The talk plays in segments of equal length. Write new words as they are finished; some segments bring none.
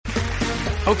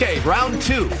Okay, round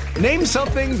two. Name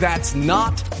something that's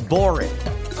not boring.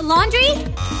 A laundry?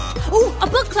 Ooh, a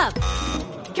book club.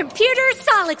 Computer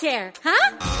solitaire,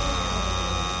 huh?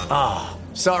 Ah,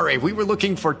 sorry, we were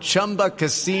looking for Chumba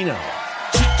Casino.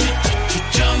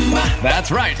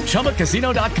 That's right,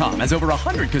 ChumbaCasino.com has over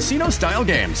 100 casino-style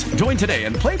games. Join today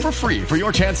and play for free for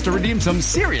your chance to redeem some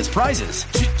serious prizes.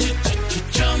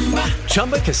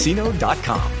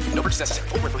 ChumbaCasino.com. No purchase necessary.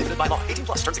 Void where prohibited by law. 18+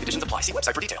 terms and conditions apply. See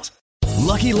website for details.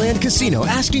 Lucky Land Casino,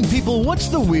 asking people, what's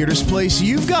the weirdest place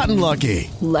you've gotten lucky?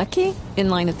 Lucky? In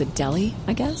line at the deli,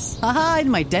 I guess? Aha, in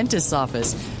my dentist's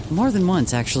office. More than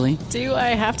once, actually. Do I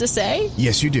have to say?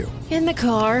 Yes, you do. In the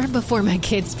car before my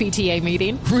kids' PTA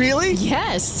meeting. Really?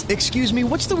 Yes. Excuse me,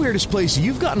 what's the weirdest place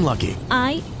you've gotten lucky?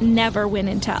 I never win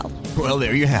and tell. Well,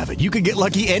 there you have it. You can get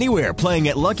lucky anywhere, playing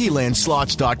at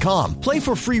LuckyLandSlots.com. Play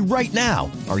for free right now.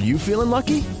 Are you feeling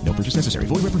lucky? No purchase necessary.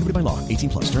 Void where prohibited by law.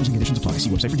 18+. Terms and conditions apply. See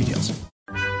website for details.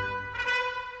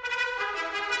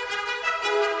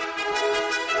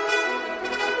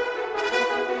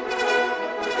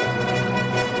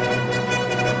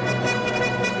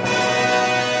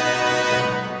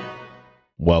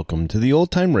 Welcome to the Old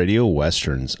Time Radio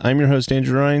Westerns. I'm your host,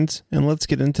 Andrew Rhynes, and let's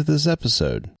get into this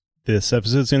episode. This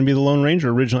episode is going to be The Lone Ranger.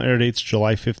 Original air date's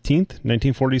July 15th,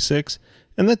 1946,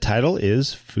 and the title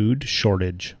is Food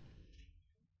Shortage.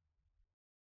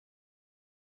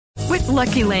 With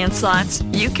Lucky Land Slots,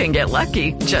 you can get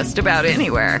lucky just about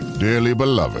anywhere. Dearly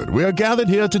beloved, we are gathered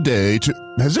here today to...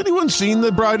 Has anyone seen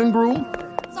the bride and groom?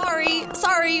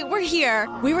 Sorry, we're here.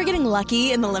 We were getting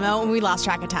lucky in the limo and we lost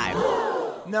track of time.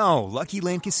 No, Lucky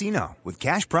Land Casino, with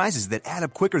cash prizes that add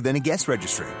up quicker than a guest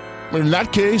registry. In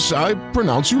that case, I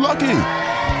pronounce you lucky.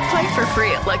 Play for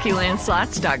free at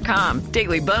LuckyLandSlots.com.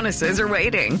 Daily bonuses are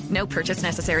waiting. No purchase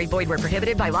necessary. Void where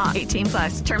prohibited by law.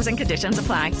 18+. Terms and conditions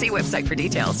apply. See website for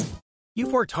details.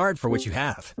 You've worked hard for what you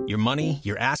have. Your money,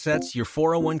 your assets, your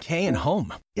 401k, and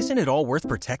home. Isn't it all worth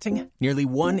protecting? Nearly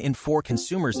 1 in 4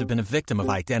 consumers have been a victim of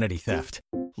identity theft.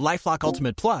 LifeLock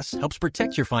Ultimate Plus helps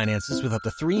protect your finances with up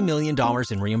to $3 million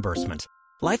in reimbursement.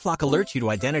 LifeLock alerts you to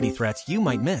identity threats you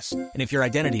might miss. And if your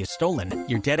identity is stolen,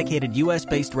 your dedicated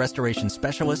U.S.-based restoration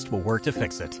specialist will work to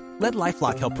fix it. Let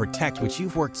LifeLock help protect what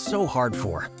you've worked so hard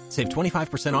for. Save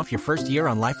 25% off your first year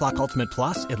on LifeLock Ultimate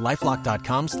Plus at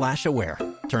LifeLock.com/aware.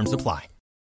 Terms apply.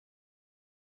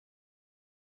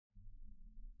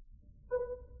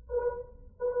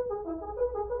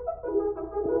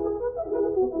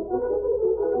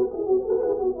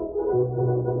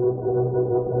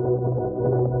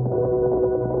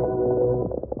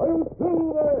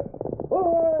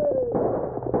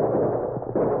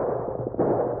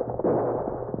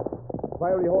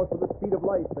 Fiery horse with the speed of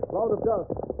light, a cloud of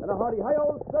dust, and a hearty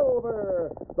hi-yo silver,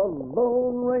 the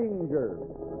Lone Ranger.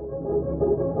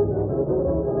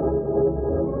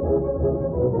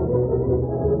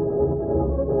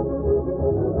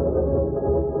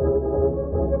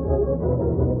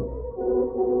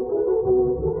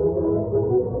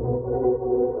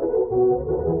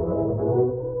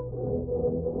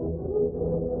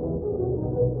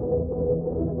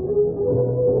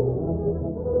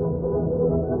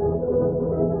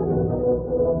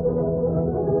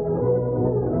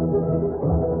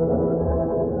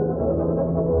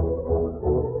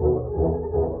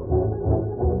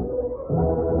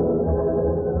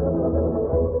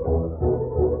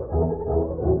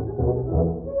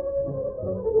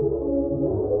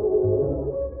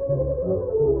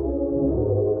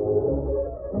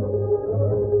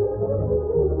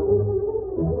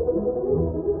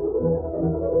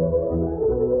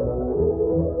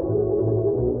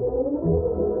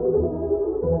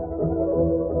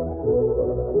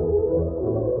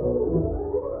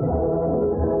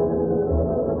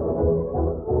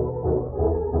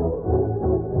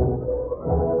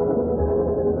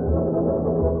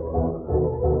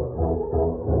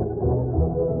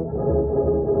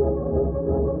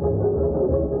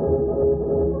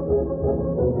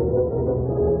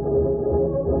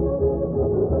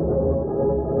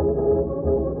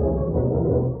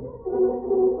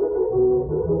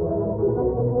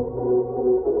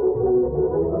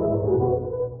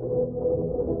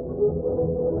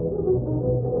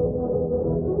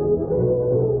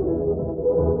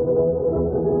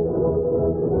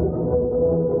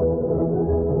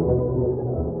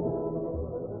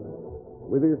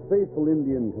 With his faithful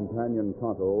Indian companion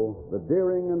Tonto, the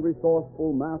daring and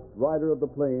resourceful masked rider of the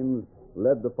plains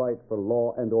led the fight for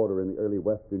law and order in the early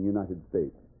western United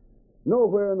States.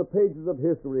 Nowhere in the pages of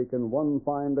history can one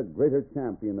find a greater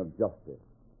champion of justice.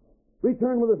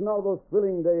 Return with us now to those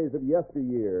thrilling days of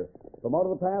yesteryear. From out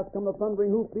of the past come the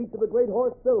thundering hoofbeats of the great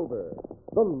horse Silver.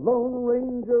 The Lone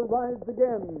Ranger rides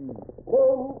again.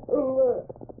 Oh, Silver!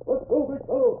 Let's go, big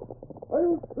fellow!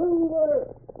 I'm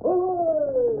Silver!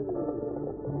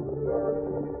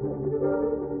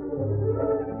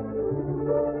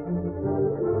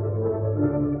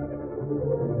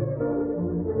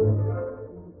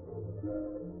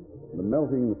 The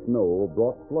melting snow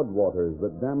brought floodwaters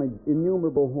that damaged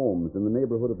innumerable homes in the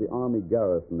neighborhood of the Army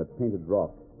garrison at Painted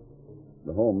Rock.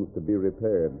 The homes could be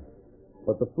repaired,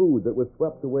 but the food that was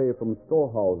swept away from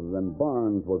storehouses and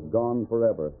barns was gone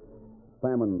forever.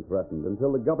 Famine threatened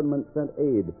until the government sent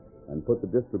aid and put the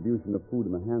distribution of food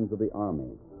in the hands of the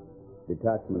Army.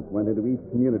 Detachments went into each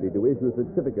community to issue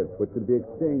certificates which could be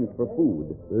exchanged for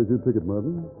food. There's your ticket,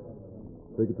 Marvin.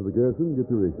 Take it to the garrison and get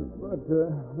your rations. But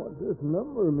what does this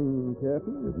number mean,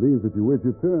 Captain? It means that you wait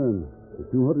your turn.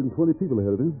 There's 220 people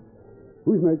ahead of you.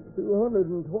 Who's next?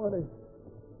 220.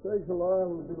 Takes a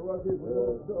while to be lucky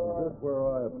for Is this where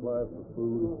I apply for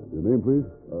food? Your name, please?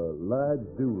 Lige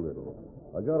Doolittle.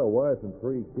 I got a wife and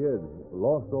 3 kids.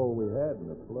 Lost all we had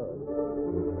in the flood.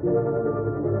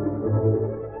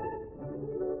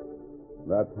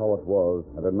 That's how it was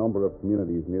at a number of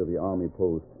communities near the Army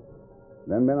post.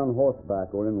 Then men on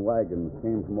horseback or in wagons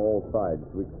came from all sides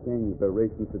to exchange their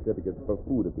ration certificates for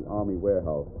food at the Army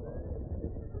warehouse.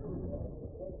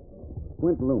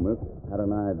 Quint Loomis had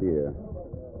an idea.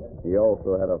 He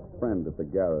also had a friend at the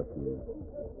garrison.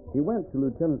 He went to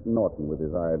Lieutenant Norton with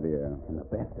his idea. And the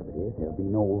best of it is there'll be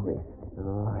no risk.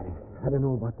 Oh, I don't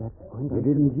know about that, Quint. It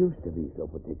didn't used to be so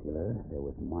particular. There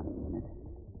was money in it.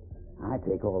 I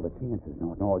take all the chances,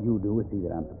 Norton. All you do is see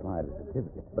that I'm supplied with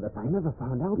certificates. But if I never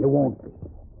found out... You won't be.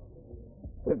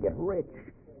 We'll get rich.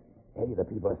 Tell you the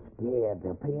people are scared.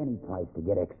 They'll pay any price to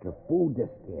get extra food. They're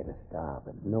scared of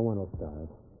starving. No one will starve.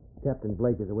 Captain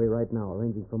Blake is away right now,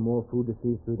 arranging for more food to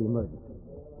see through the emergency.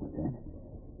 What's that?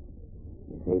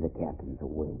 You say the captain's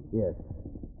away? Yes.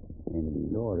 And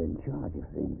you're in charge of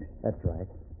things. That's right.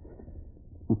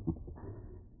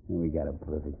 We got a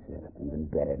perfect setup, even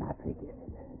better than I figured.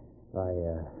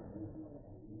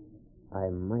 I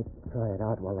might try it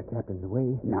out while the captain's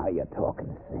away. Now you're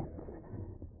talking sense.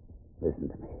 Listen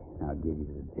to me. I'll give you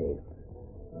the details.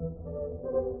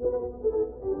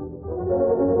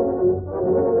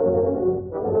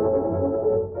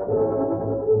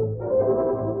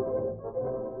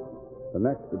 The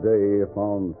next day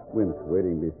found Squint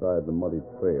waiting beside the muddy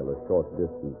trail a short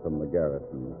distance from the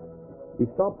garrison. He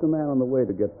stopped a man on the way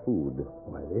to get food.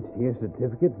 Why, this here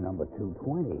certificate's number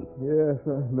 220. Yes,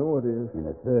 I know it is. In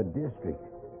the 3rd district.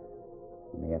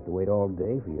 You may have to wait all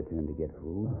day for your turn to get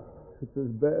food. It's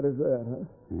as bad as that, huh?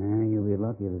 You'll be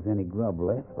lucky if there's any grub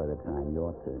left by the time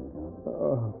your turn comes.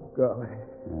 Oh, golly.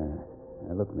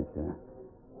 Look, mister,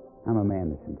 I'm a man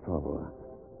that's in trouble.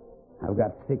 I've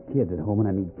got sick kids at home, and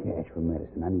I need cash for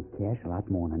medicine. I need cash a lot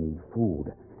more than I need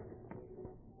food.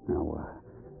 Now,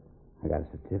 I got a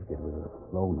certificate with a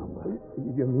low number.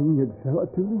 You mean you'd sell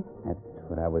it to me? That's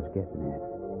what I was getting at.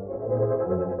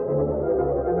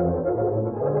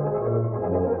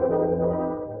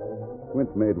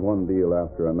 Squint made one deal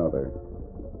after another.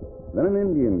 Then an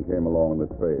Indian came along the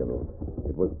trail.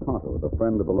 It was Tonto, the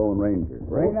friend of the Lone Ranger.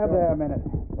 Bring up there a minute.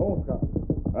 Oh, Scott.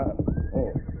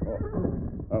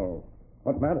 Oh.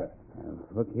 What matter?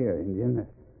 Look here, Indian.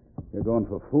 If you're going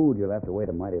for food, you'll have to wait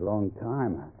a mighty long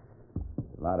time.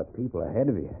 A lot of people ahead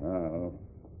of you. Oh.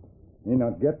 You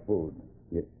not get food.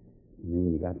 You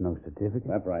mean you got no certificate?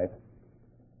 That's right.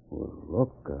 Well,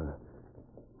 look,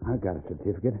 I got a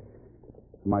certificate.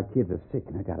 My kids are sick,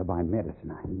 and I got to buy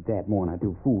medicine. I need that more than I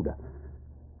do food.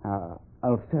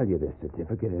 I'll sell you this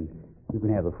certificate, and you can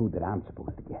have the food that I'm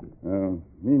supposed to get.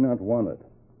 Me not want it.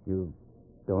 You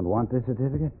don't want this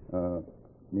certificate?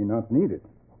 Me not need it.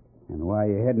 And why are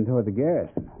you heading toward the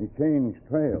garrison? Me change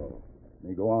trail.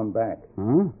 Me go on back.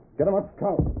 Huh? Get 'em up,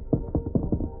 Scout.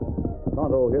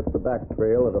 Tonto hit the back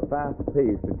trail at a fast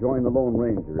pace to join the Lone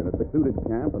Ranger in a secluded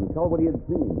camp and tell what he had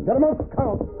seen. Get 'em up,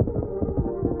 Scout.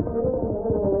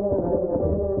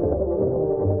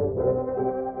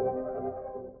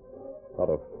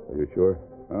 Tonto, are you sure?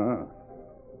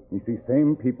 You see,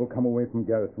 same people come away from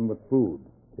garrison with food.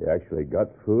 They actually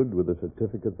got food with the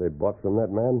certificate they bought from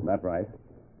that man? That's right.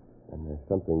 And there's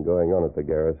something going on at the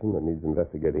garrison that needs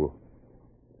investigating.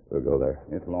 We'll go there.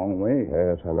 It's a long way.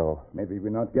 Yes, I know. Maybe we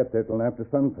not get there till after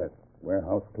sunset.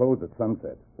 Warehouse closed at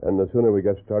sunset. And the sooner we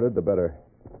get started, the better.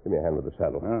 Give me a hand with the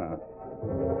saddle.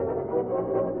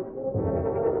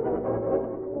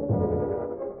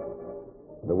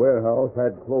 The warehouse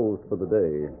had closed for the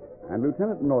day, and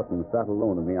Lieutenant Norton sat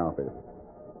alone in the office.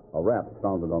 A rap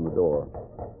sounded on the door.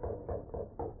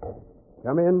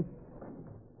 Come in.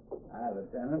 Hi,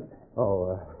 Lieutenant.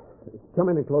 Oh, come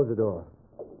in and close the door.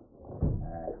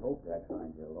 I hope that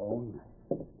finds you alone.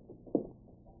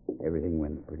 Everything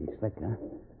went pretty slick, huh?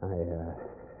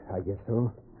 I guess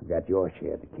so. I've got your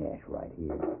share of the cash right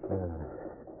here.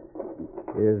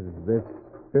 Is this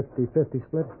 50-50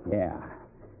 split? Yeah.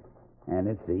 And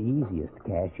it's the easiest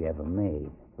cash you ever made.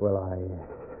 Well,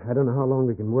 I don't know how long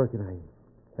we can work it.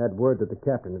 I had word that the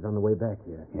captain is on the way back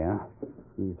here. Yeah?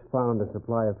 He's found a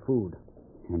supply of food.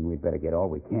 And we'd better get all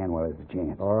we can while there's a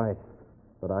chance. All right.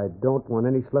 But I don't want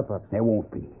any slip-ups. There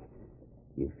won't be.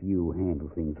 If you handle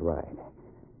things right.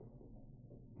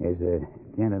 There's a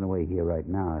gent on the way here right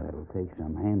now that'll take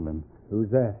some handling. Who's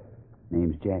that?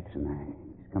 Name's Jackson.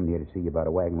 He's come here to see you about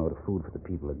a wagon load of food for the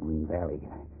people of Green Valley.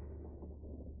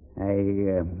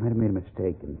 I might have made a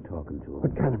mistake in talking to him.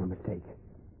 What kind of a mistake?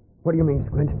 What do you mean,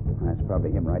 Squint? That's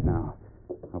probably him right now.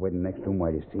 I'll wait next to him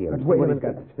while you see him. But See wait what a he's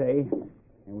minute. got to say, and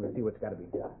we'll see what's got to be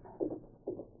done.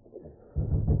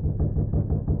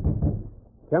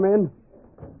 Come in.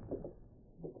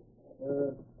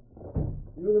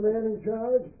 You the man in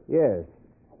charge? Yes.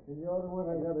 And you're the one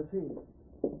I got to see.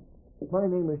 My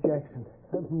name is Jackson.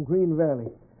 I'm from Green Valley.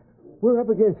 We're up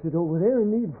against it over there and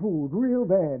need food real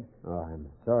bad. Oh, I'm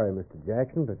sorry, Mr.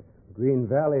 Jackson, but Green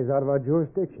Valley is out of our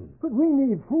jurisdiction. But we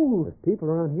need food. But people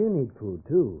around here need food,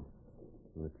 too.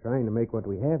 We're trying to make what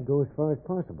we have go as far as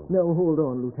possible. Now, hold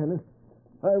on, Lieutenant.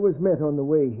 I was met on the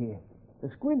way here. A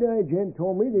squint-eyed gent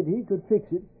told me that he could fix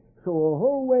it so a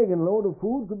whole wagon load of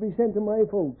food could be sent to my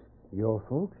folks. Your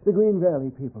folks? The Green Valley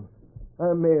people.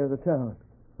 I'm mayor of the town.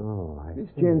 Oh, I This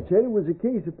see. gent said it was a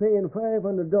case of paying $500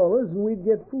 and we'd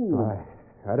get food.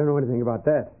 I don't know anything about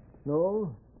that.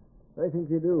 No? I think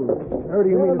you do. How do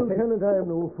you mean to say... Lieutenant, I'm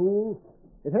no fool.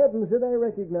 It happens that I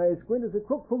recognize Squint as a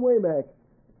crook from way back.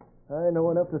 I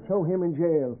know enough to throw him in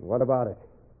jail. What about it?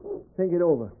 Think it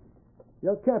over.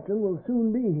 Your captain will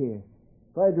soon be here.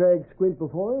 If I drag Squint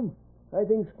before him, I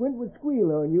think Squint would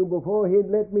squeal on you before he'd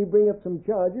let me bring up some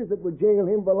charges that would jail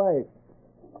him for life.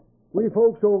 We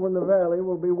folks over in the valley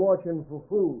will be watching for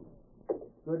food.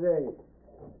 Good day.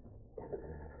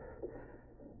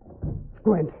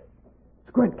 Squint!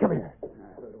 Squint, come here.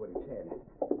 I heard what he said.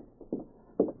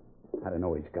 I don't know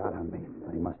what he's got on me,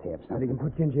 but he must have He something. can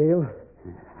put you in jail?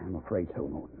 I'm afraid so,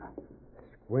 Norton.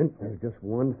 Squint, there's just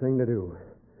one thing to do.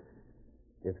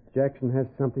 If Jackson has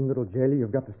something that'll jail you,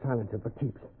 you've got to silence it for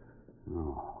keeps.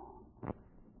 Oh.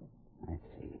 I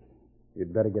see.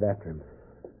 You'd better get after him.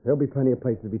 There'll be plenty of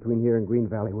places between here and Green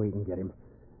Valley where you can get him.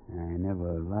 I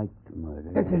never liked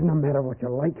murder. It isn't a matter what you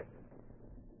like.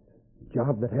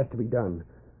 Job that has to be done.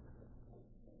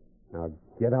 Now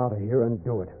get out of here and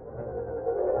do it.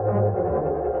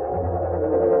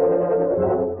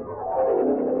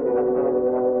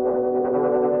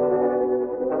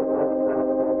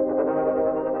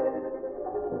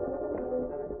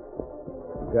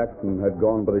 Jackson had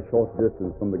gone but a short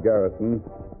distance from the garrison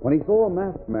when he saw a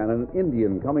masked man and an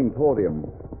Indian coming toward him.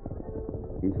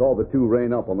 He saw the two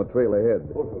rein up on the trail ahead.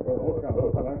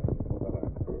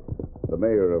 The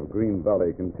mayor of Green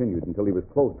Valley continued until he was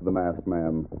close to the masked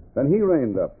man. Then he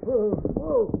reined up.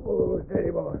 Whoa, steady,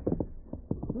 boy.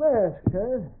 Masked,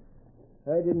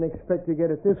 huh? I didn't expect to get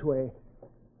it this way.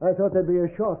 I thought there'd be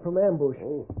a shot from ambush.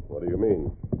 Oh, what do you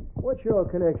mean? What's your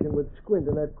connection with Squint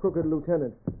and that crooked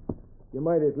lieutenant? You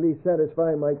might at least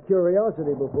satisfy my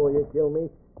curiosity before you kill me.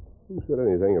 Who said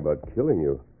anything about killing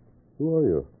you? Who are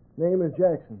you? Name is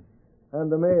Jackson. I'm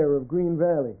the mayor of Green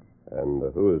Valley. And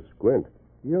who is Squint?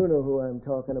 You know who I'm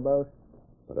talking about.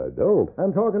 But I don't.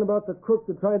 I'm talking about the crook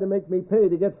that tried to make me pay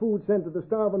to get food sent to the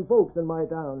starving folks in my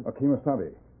town.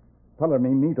 Kemosabe. Feller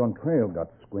me meet on trail got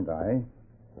squint eye.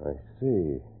 I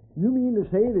see. You mean to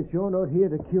say that you're not here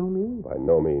to kill me? By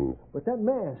no means. But that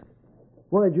mask.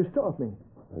 Why'd you stop me?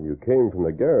 You came from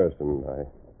the garrison. I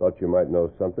thought you might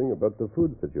know something about the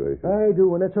food situation. I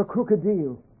do, and it's a crooked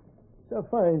deal. It's a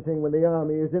fine thing when the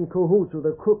army is in cahoots with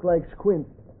a crook like Squint.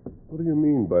 What do you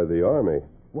mean by the army?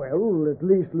 Well, at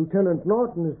least Lieutenant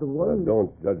Norton is the one.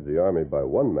 Don't judge the army by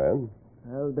one man.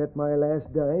 I'll bet my last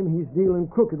dime he's dealing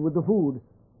crooked with the food.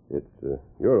 It's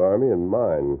your army and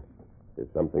mine. If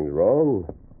something's wrong,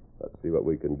 let's see what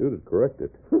we can do to correct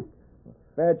it.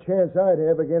 Bad chance I'd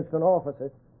have against an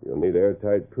officer. You'll need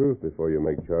airtight proof before you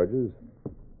make charges.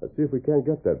 Let's see if we can't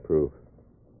get that proof.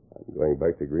 I'm going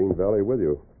back to Green Valley with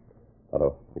you.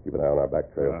 Otto, you keep an eye on our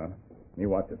back trail. Me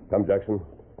watch it. Come, Jackson.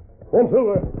 One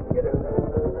Silver. Get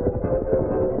it.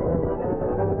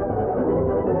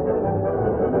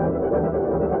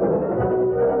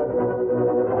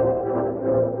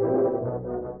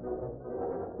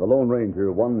 The Lone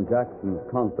Ranger won Jackson's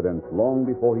confidence long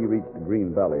before he reached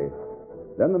Green Valley.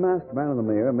 Then the masked man and the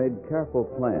mayor made careful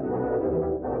plans.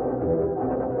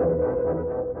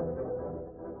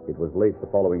 It was late the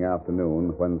following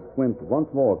afternoon when Squint once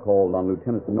more called on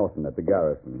Lieutenant Norton at the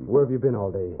garrison. Where have you been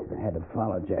all day? I had to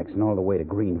follow Jackson all the way to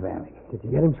Green Valley. Did you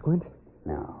get him, Squint?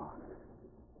 No.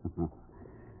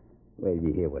 Well,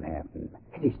 you hear what happened.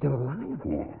 Is he still alive?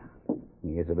 Yeah.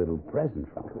 Here's a little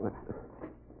present from him.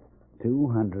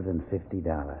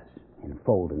 $250 in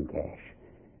folding cash.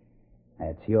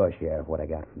 That's your share of what I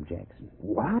got from Jackson.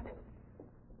 What?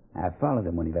 I followed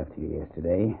him when he left here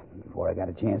yesterday. Before I got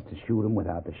a chance to shoot him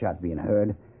without the shot being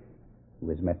heard, he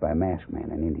was met by a masked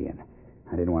man, an Indian.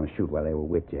 I didn't want to shoot while they were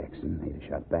with Jackson. They'd have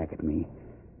shot back at me.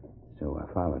 So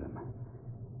I followed him.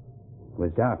 It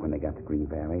was dark when they got to Green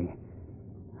Valley.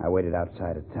 I waited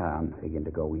outside of town, figuring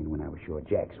to go in when I was sure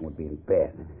Jackson would be in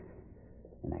bed.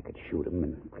 And I could shoot him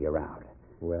and clear out.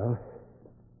 Well?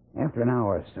 After an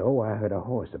hour or so, I heard a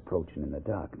horse approaching in the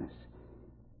darkness.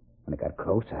 When I got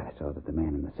closer, I saw that the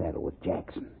man in the saddle was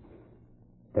Jackson.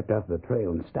 Stepped off the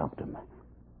trail and stopped him.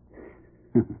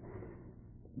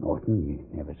 Norton, you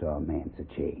never saw a man so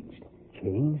changed.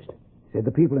 Changed? Said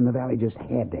the people in the valley just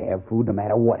had to have food no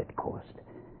matter what it cost.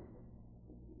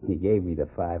 He gave me the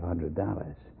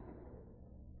 $500.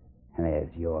 And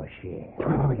there's your share.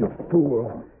 Oh, you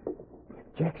fool.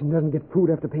 If Jackson doesn't get food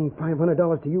after paying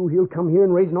 $500 to you, he'll come here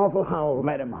and raise an awful howl.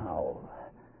 Let him howl.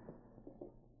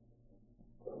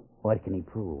 What can he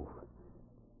prove?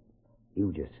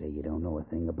 You just say you don't know a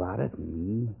thing about it,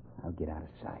 and me, I'll get out of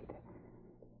sight.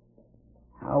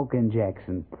 How can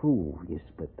Jackson prove you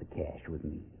split the cash with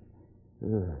me?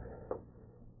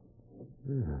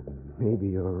 Maybe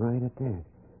you're right at that.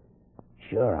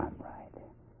 Sure I'm right.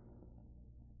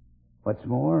 What's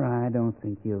more, I don't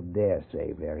think he'll dare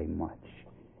say very much.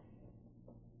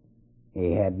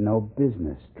 He had no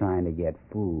business trying to get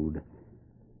food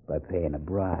by paying a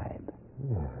bribe.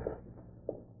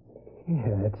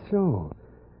 Yeah, that's so.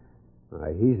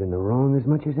 Why, he's in the wrong as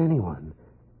much as anyone.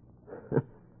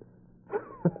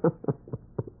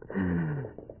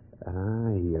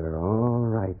 You're all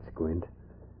right, Squint.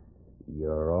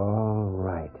 You're all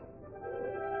right.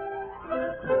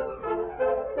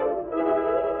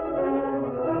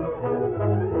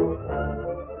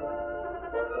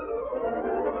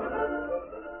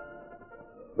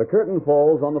 The curtain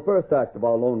falls on the first act of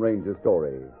our Lone Ranger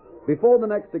story. Before the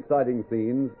next exciting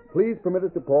scenes, please permit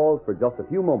us to pause for just a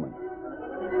few moments.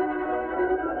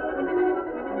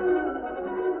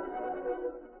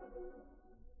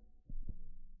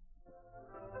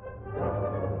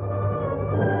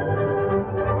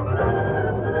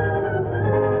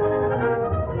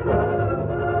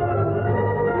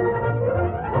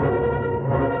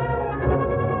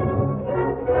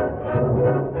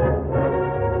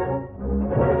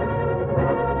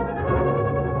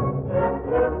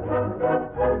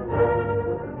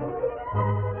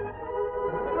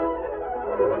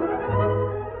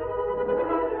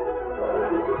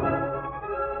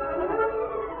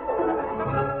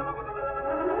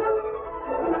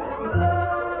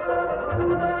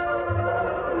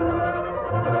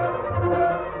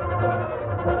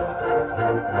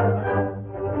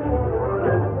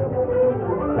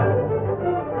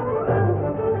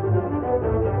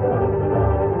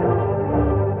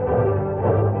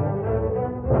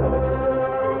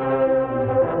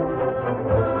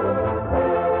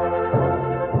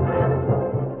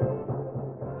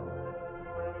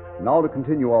 Now to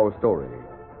continue our story.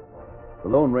 The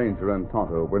Lone Ranger and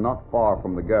Tonto were not far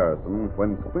from the garrison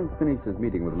when Squint finished his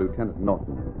meeting with Lieutenant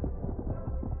Norton.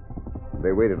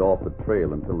 They waited off the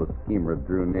trail until the schemer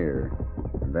drew near.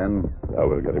 And then... Now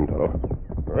we'll get him, Tonto.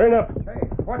 Rein up! Hey,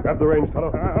 what? Grab the reins,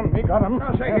 Tonto. Me got him.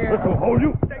 Now, say here. I'll hold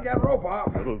you. Take that rope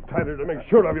off. A little tighter to make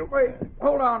sure of you. Wait,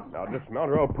 hold on. Now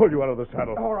dismount or I'll pull you out of the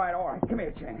saddle. All right. Give me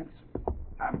a chance.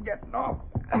 I'm getting off.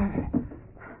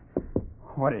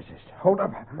 What is this? Hold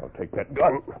up. I'll take that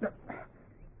gun.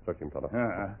 Search him, Tonto.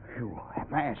 That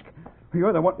mask.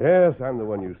 You're the one... Yes, I'm the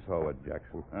one you saw with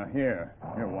Jackson. Here,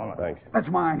 wallet. Thanks. That's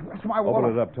mine. That's my wallet.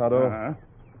 Open it up, Tonto.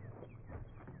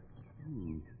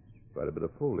 Quite a bit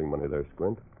of folding money there,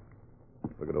 Squint.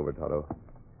 Look it over, Tonto.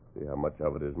 See how much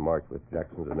of it is marked with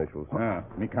Jackson's initials.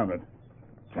 Me counted.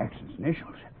 Jackson's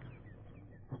initials?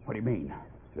 What do you mean?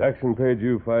 Jackson paid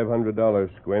you $500,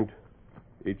 Squint.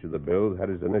 Each of the bills had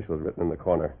his initials written in the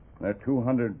corner. They're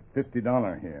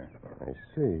 $250 here. I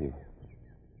see.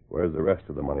 Where's the rest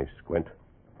of the money, Squint?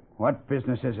 What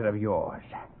business is it of yours?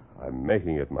 I'm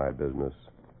making it my business.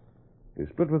 You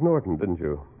split with Norton, didn't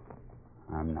you?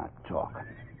 I'm not talking.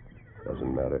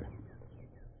 Doesn't matter.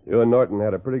 You and Norton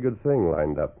had a pretty good thing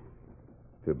lined up.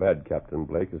 Too bad Captain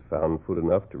Blake has found food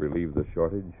enough to relieve the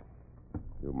shortage.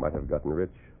 You might have gotten rich.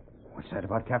 What's that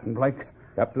about Captain Blake?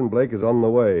 Captain Blake is on the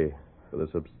way with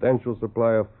a substantial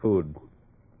supply of food.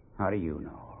 How do you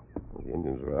know? The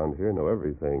Indians around here know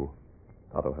everything.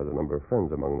 Tonto has a number of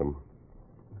friends among them.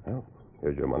 Well,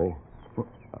 here's your money.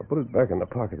 I'll put it back in the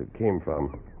pocket it came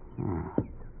from.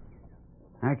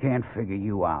 I can't figure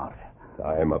you out.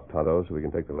 Tie him up, Tonto, so we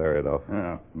can take the lariat off.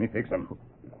 Me fix him.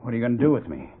 What are you going to do with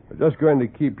me? We're just going to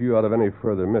keep you out of any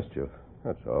further mischief.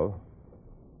 That's all.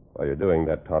 While you're doing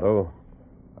that, Tonto,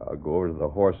 I'll go over to the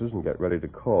horses and get ready to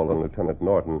call on Lieutenant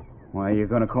Norton. Why are you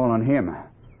going to call on him?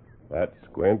 That,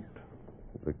 Squint,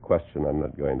 is a question I'm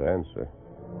not going to answer.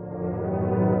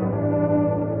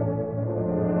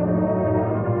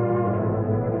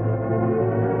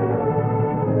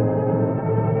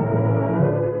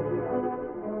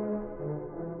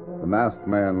 The masked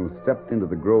man stepped into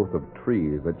the growth of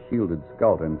trees that shielded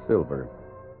Scout and Silver.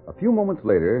 A few moments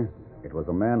later, it was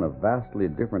a man of vastly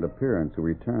different appearance who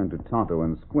returned to Tonto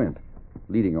and Squint,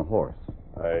 leading a horse.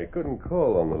 I couldn't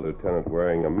call on the lieutenant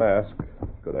wearing a mask,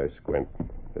 could I, Squint?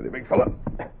 Steady, big fella.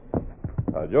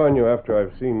 I'll join you after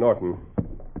I've seen Norton.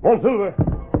 Come on, Silver.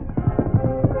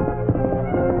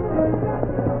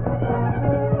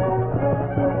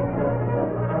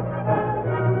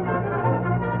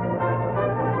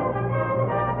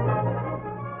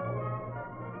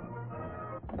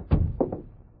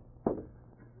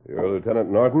 You're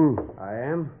Lieutenant Norton? I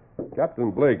am.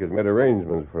 Captain Blake has made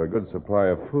arrangements for a good supply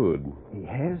of food. He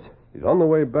has? He's on the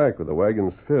way back with the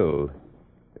wagons filled.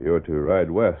 You're to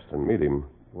ride west and meet him.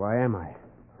 Why am I?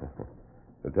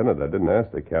 Lieutenant, I didn't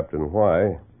ask the captain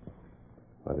why.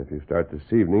 But if you start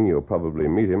this evening, you'll probably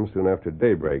meet him soon after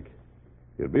daybreak.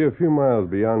 He'll be a few miles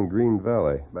beyond Green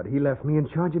Valley. But he left me in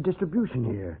charge of distribution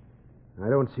here. I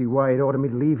don't see why he'd order me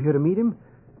to leave here to meet him.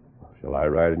 Shall I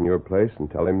ride in your place and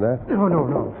tell him that? No.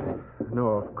 No,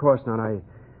 of course not.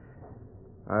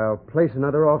 I'll place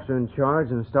another officer in charge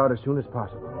and start as soon as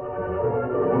possible.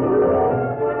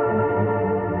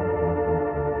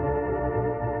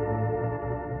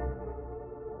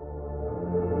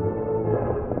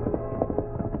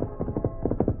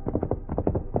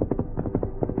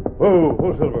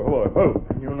 Whoa, Silver, whoa.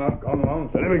 You're not gone long,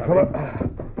 Steady, big fella.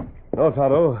 No,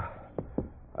 Tonto.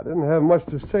 I didn't have much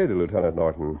to say to Lieutenant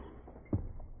Norton.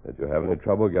 Did you have any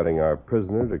trouble getting our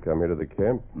prisoner to come here to the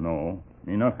camp? No,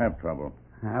 me not have trouble.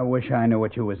 I wish I knew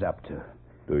what you was up to.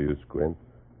 Do you, Squint?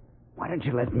 Why don't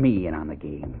you let me in on the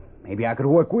game? Maybe I could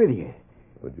work with you.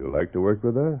 Would you like to work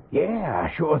with us? Yeah,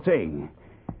 sure thing.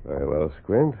 Very well,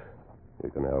 Squint.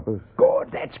 You can help us. Good,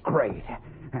 that's great.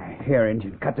 Here,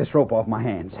 Injun, cut this rope off my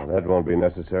hands. Well, that won't be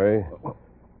necessary.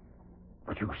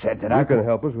 But you said that You can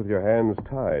help us with your hands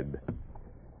tied.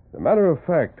 As a matter of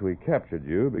fact, we captured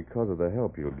you because of the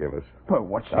help you'll give us. But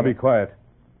what's Now be quiet.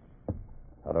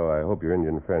 Although I hope your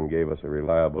Indian friend gave us a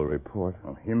reliable report.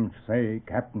 Well, him say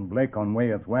Captain Blake on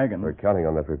way with wagon. We're counting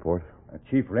on that report.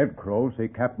 Chief Red Crow say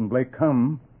Captain Blake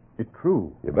come. It's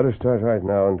true. You better start right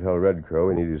now and tell Red Crow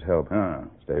we need his help.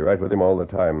 Stay right with him all the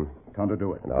time. Time to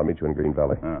do it. And I'll meet you in Green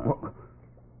Valley.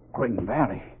 Green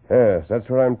Valley? Yes, that's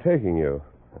where I'm taking you.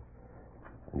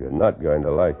 You're not going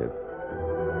to like it.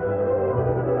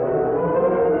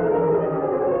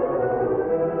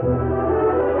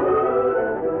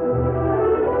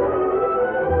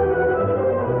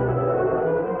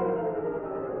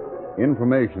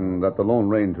 Information that the Lone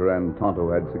Ranger and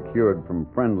Tonto had secured from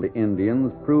friendly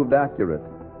Indians proved accurate.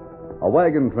 A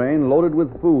wagon train loaded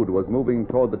with food was moving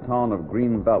toward the town of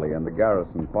Green Valley and the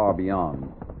garrison far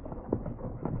beyond.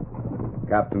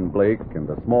 Captain Blake and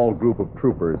a small group of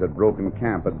troopers had broken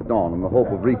camp at dawn in the hope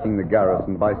of reaching the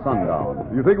garrison by sundown.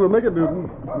 You think we'll make it,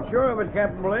 Newton? I'm sure of it,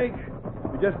 Captain Blake.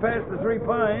 We just passed the Three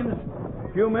Pines.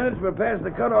 A few minutes, we're past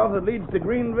the cutoff that leads to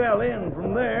Green Valley, and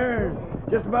from there,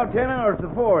 just about 10 hours to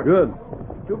Fort. Good.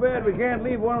 Too bad we can't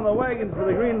leave one of the wagons for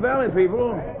the Green Valley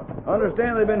people.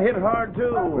 Understand they've been hit hard,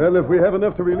 too. Well, if we have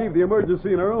enough to relieve the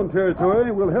emergency in our own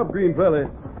territory, we'll help Green Valley.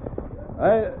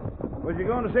 Was you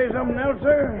going to say something else,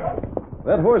 sir?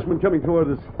 That horseman coming toward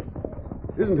us,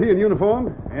 isn't he in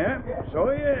uniform? Yeah, so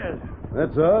he is.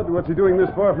 That's odd. What's he doing this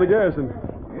far from the garrison?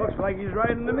 Looks like he's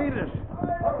riding to meet us.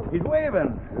 He's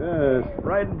waving. Yes.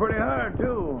 Riding pretty hard,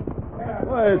 too.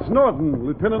 Why, it's Norton,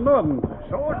 Lieutenant Norton.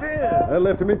 So it is. I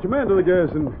left him in command of the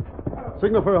garrison.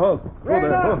 Signal for a halt. Go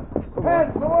there.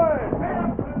 Pass the word.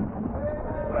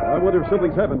 I wonder if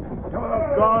something's happened.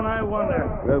 Doggone, I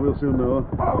wonder. Well, we'll soon know.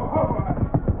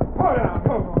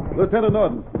 Lieutenant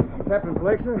Norton. Captain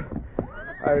Blake, sir.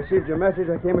 I received your message.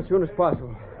 I came as soon as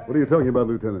possible. What are you talking about,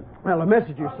 Lieutenant? Well, the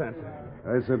message you sent, sir.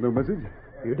 I sent no message.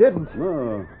 You didn't?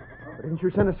 No. Didn't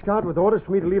you send a scout with orders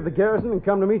for me to leave the garrison and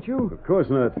come to meet you? Of course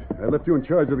not. I left you in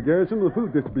charge of the garrison and the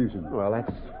food distribution. Well,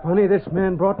 that's funny. This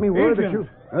man brought me word that you...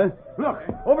 Huh? Look,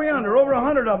 over yonder, over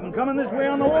 100 of them coming this way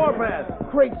on the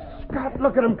warpath. Great Scott,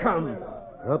 look at them come.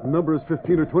 That number is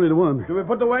 15 or 20 to 1. Do we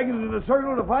put the wagons in a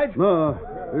circle to fight? No,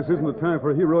 this isn't the time for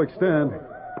a heroic stand.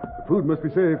 The food must be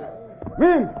saved.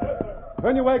 Men,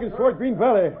 turn your wagons toward Green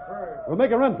Valley. We'll make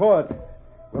a run for it.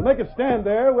 We'll make a stand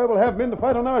there where we'll have men to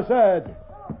fight on our side.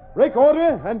 Break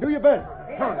order and do your best.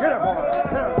 Oh, get up, boy.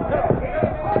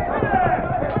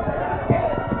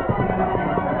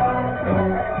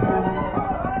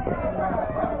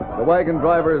 The wagon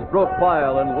drivers broke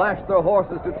file and lashed their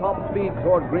horses to top speed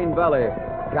toward Green Valley.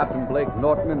 Captain Blake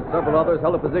Norton and several others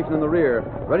held a position in the rear,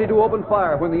 ready to open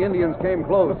fire when the Indians came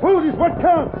close. The food is what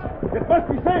counts. It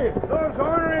must be saved. Those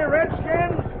ornery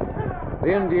redskins?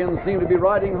 The Indians seemed to be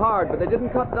riding hard, but they didn't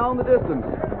cut down the distance.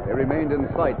 They remained in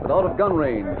sight, but out of gun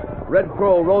range. Red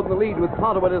Crow rode in the lead with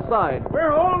Tonto at his side. We're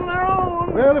holding our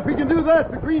own. Well, if we can do that,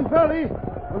 the Green Valley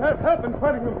will have help in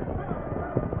fighting them.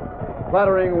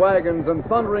 Clattering wagons and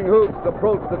thundering hoots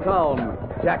approached the town.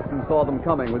 Jackson saw them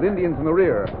coming, with Indians in the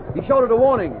rear. He shouted a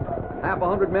warning.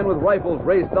 100 men with rifles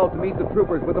raced out to meet the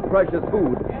troopers with the precious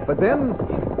food. But then,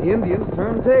 the Indians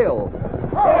turned tail.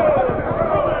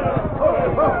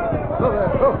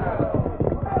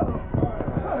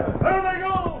 There they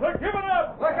go! They're giving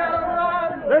up! Look at them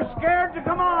run! They're scared to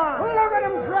come on! Look at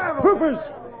them travel! Troopers,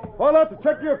 fall out to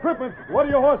check your equipment. What are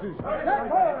your horses?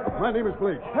 My name is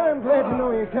Blake. I'm glad to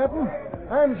know you, Captain.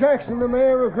 I'm Jackson, the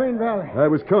mayor of Green Valley. I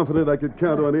was confident I could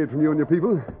count on aid from you and your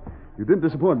people. You didn't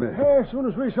disappoint me. As soon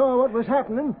as we saw what was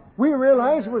happening, we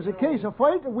realized it was a case of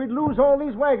fight and we'd lose all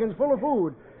these wagons full of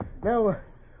food. Now,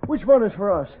 which one is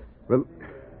for us? Well,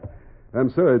 I'm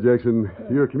sorry, Jackson.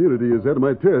 Your community is out of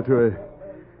my territory.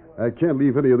 I can't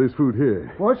leave any of this food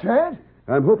here. What's that?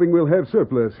 I'm hoping we'll have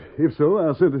surplus. If so,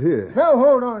 I'll send it here. Now,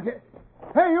 hold on.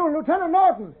 Hey, you, Lieutenant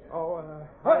Norton.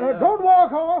 Don't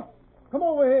walk off. Come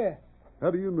over here. How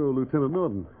do you know Lieutenant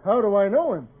Norton? How do I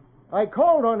know him? I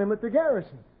called on him at the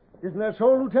garrison. Isn't that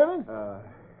so, Lieutenant?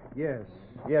 Yes.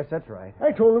 Yes, that's right.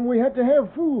 I told him we had to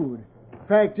have food.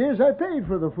 Fact is, I paid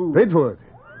for the food. Paid for it?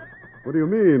 What do you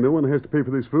mean? No one has to pay for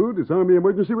this food. It's Army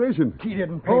emergency ration. He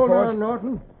didn't pay for it. Hold on, it.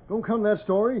 Norton. Don't come that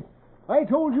story. I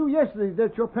told you yesterday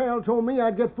that your pal told me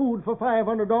I'd get food for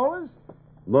 $500.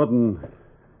 Norton,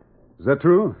 is that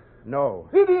true? No.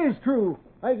 It is true.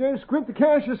 I gave Squint the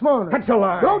cash this morning. That's a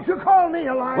lie. Don't you call me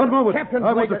a liar. One moment. Captain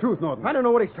I Blake, want the truth, Norton. I don't know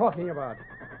what he's talking about.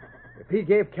 If he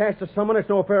gave cash to someone, it's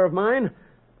no affair of mine.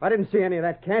 I didn't see any of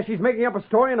that cash. He's making up a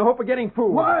story in the hope of getting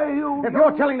food. Why, you... If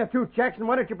you're telling the truth, Jackson,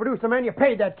 why don't you produce the man you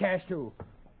paid that cash to?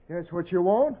 That's what you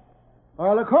want?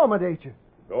 I'll accommodate you.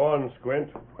 Go on,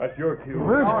 Squint. That's your cue.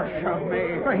 Oh, shove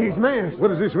me. He's masked. What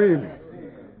does this mean?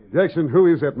 Jackson, who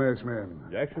is that masked man?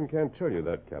 Jackson can't tell you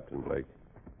that, Captain Blake.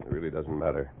 It really doesn't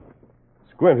matter.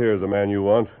 Squint here is the man you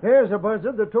want. There's a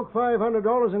buzzard that took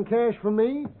 $500 in cash from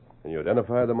me. Can you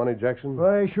identify the money, Jackson?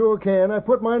 I sure can. I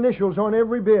put my initials on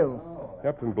every bill.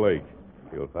 Captain Blake,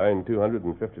 you'll find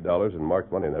 $250 in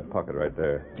marked money in that pocket right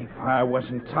there. If I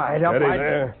wasn't tied up, Steady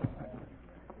there.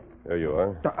 There you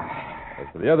are. As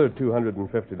for the other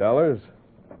 $250,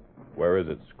 where is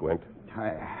it, Squint?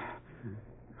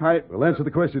 Well, answer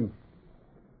the question.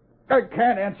 I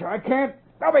can't answer. I can't.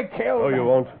 I'll be killed. Oh, you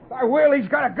won't? I will. He's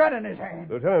got a gun in his hand.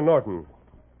 Lieutenant Norton,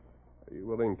 are you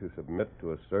willing to submit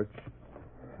to a search?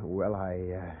 Well,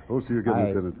 Most of your gun,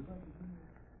 Lieutenant.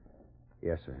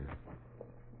 Yes, sir.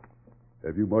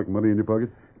 Have you marked money in your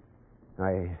pocket?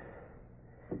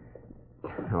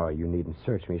 Oh, you needn't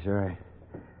search me, sir.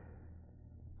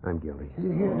 I'm guilty.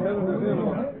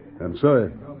 I'm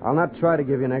sorry. I'll not try to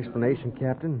give you an explanation,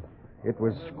 Captain. It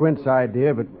was Squint's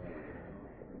idea, but...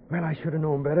 Well, I should have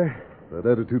known better. That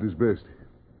attitude is best.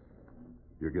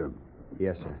 Your gun.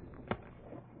 Yes, sir.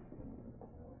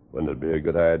 Wouldn't it be a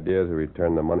good idea to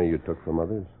return the money you took from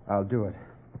others? I'll do it.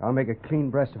 I'll make a clean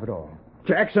breast of it all.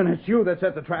 Jackson, it's you that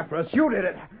set the trap for us. You did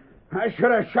it. I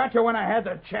should have shot you when I had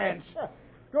the chance.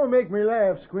 Don't make me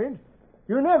laugh, Squint.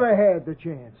 You never had the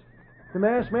chance. The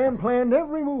masked man planned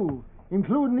every move,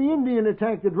 including the Indian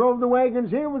attack that drove the wagons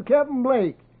here with Captain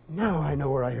Blake. Now I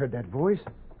know where I heard that voice.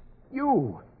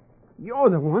 You. You're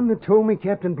the one that told me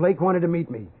Captain Blake wanted to meet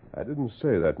me. I didn't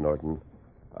say that, Norton.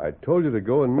 I told you to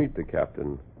go and meet the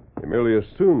captain. You merely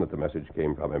assumed that the message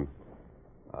came from him.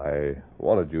 I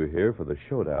wanted you here for the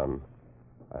showdown.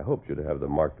 I hoped you'd have the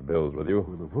marked bills with you.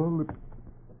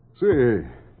 Say,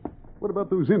 what about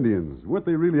those Indians? Weren't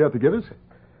they really out to get us?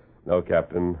 No,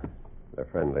 Captain. They're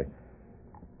friendly.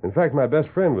 In fact, my best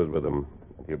friend was with them.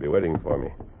 He'll be waiting for me.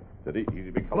 Steady, easy,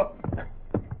 big fella.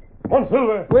 Come on,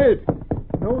 Silver. Wait.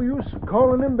 No use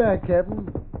calling him back, Captain.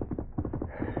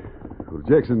 Well,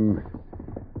 Jackson,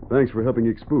 thanks for helping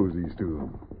expose these two.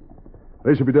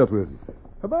 They should be dealt with.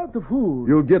 About the food.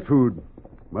 You'll get food.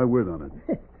 My word on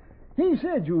it. He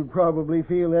said you'd probably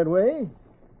feel that way.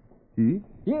 He?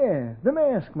 Yeah, the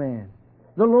masked man.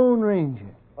 The Lone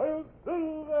Ranger.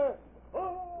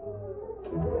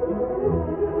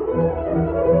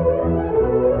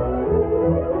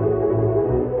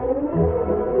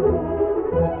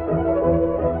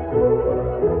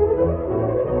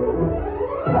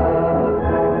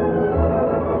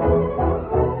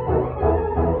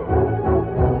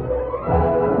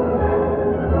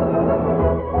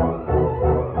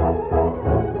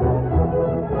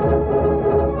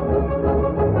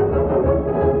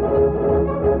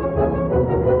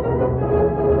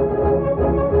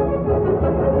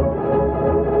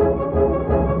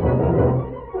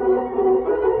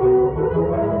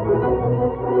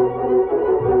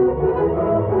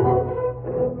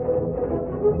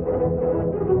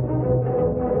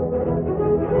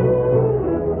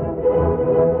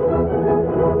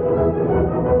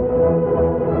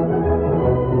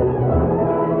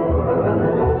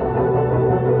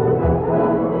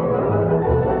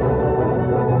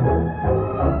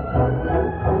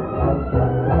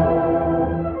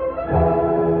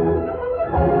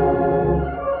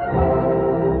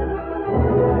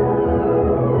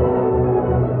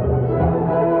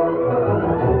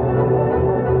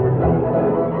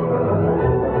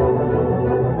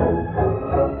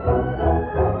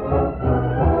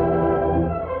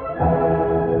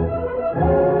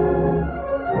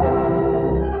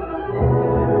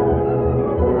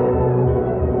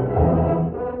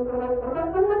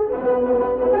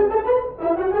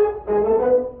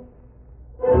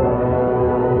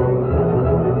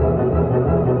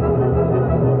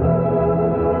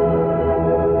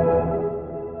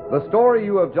 The story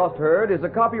you have just heard is a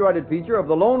copyrighted feature of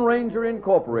the Lone Ranger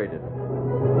Incorporated.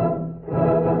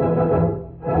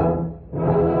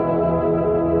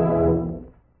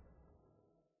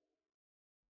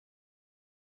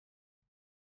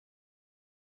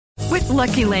 With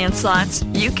Lucky Land Slots,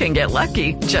 you can get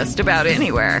lucky just about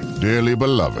anywhere. Dearly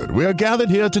beloved, we are gathered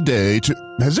here today to...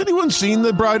 Has anyone seen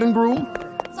the bride and groom?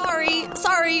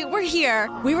 Sorry, we're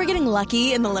here. We were getting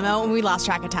lucky in the limo and we lost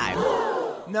track of time.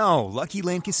 No, Lucky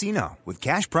Land Casino, with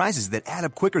cash prizes that add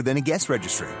up quicker than a guest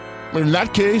registry. In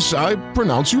that case, I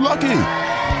pronounce you lucky.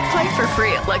 Play for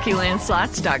free at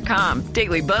LuckyLandSlots.com.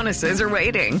 Daily bonuses are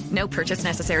waiting. No purchase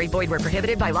necessary. Void where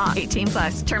prohibited by law.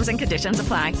 18+. Terms and conditions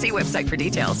apply. See website for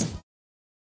details.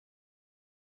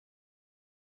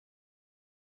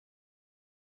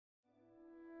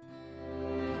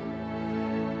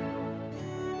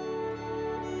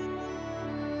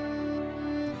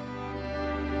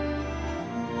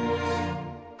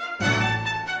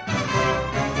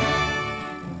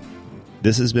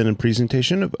 This has been a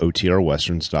presentation of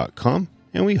OTRWesterns.com,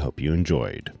 and we hope you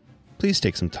enjoyed. Please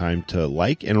take some time to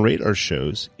like and rate our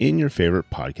shows in your favorite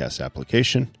podcast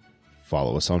application.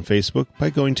 Follow us on Facebook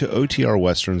by going to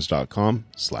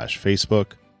OTRWesterns.com/Facebook.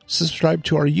 Subscribe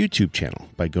to our YouTube channel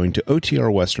by going to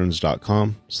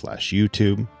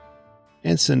OTRWesterns.com/YouTube.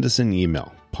 And send us an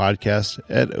email,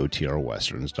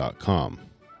 podcast@OTRWesterns.com.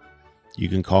 You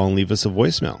can call and leave us a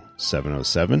voicemail,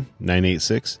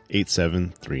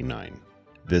 707-986-8739.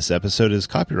 This episode is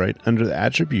copyright under the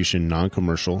Attribution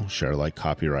Non-Commercial Share-alike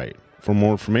copyright. For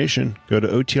more information, go to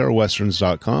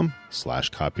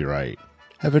OTRWesterns.com/copyright.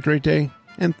 Have a great day,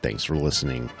 and thanks for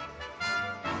listening.